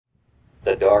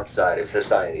The dark side of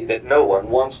society that no one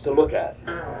wants to look at.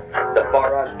 The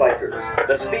far-out bikers,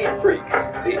 the speed freaks,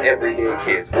 the everyday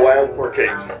kids wild for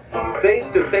kicks. Face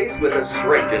to face with the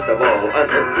strangest of all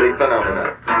unearthly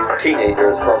phenomena.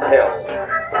 Teenagers from hell.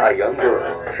 A young girl,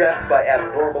 trapped by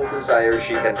abnormal desires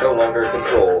she can no longer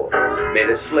control. Made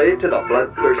a slave to the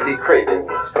bloodthirsty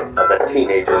cravings of the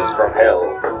teenagers from hell.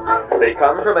 They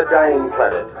come from a dying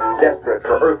planet, desperate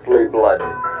for earthly blood,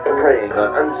 preying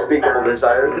on unspeakable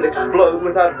desires that explode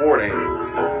without warning,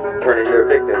 turning their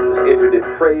victims into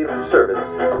depraved servants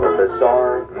of a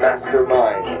bizarre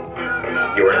mastermind.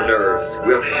 Your nerves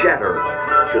will shatter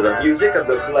to the music of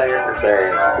the bland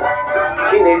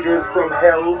band. Teenagers from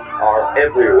hell are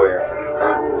everywhere,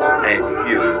 and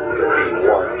you could be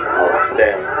one of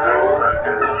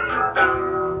them.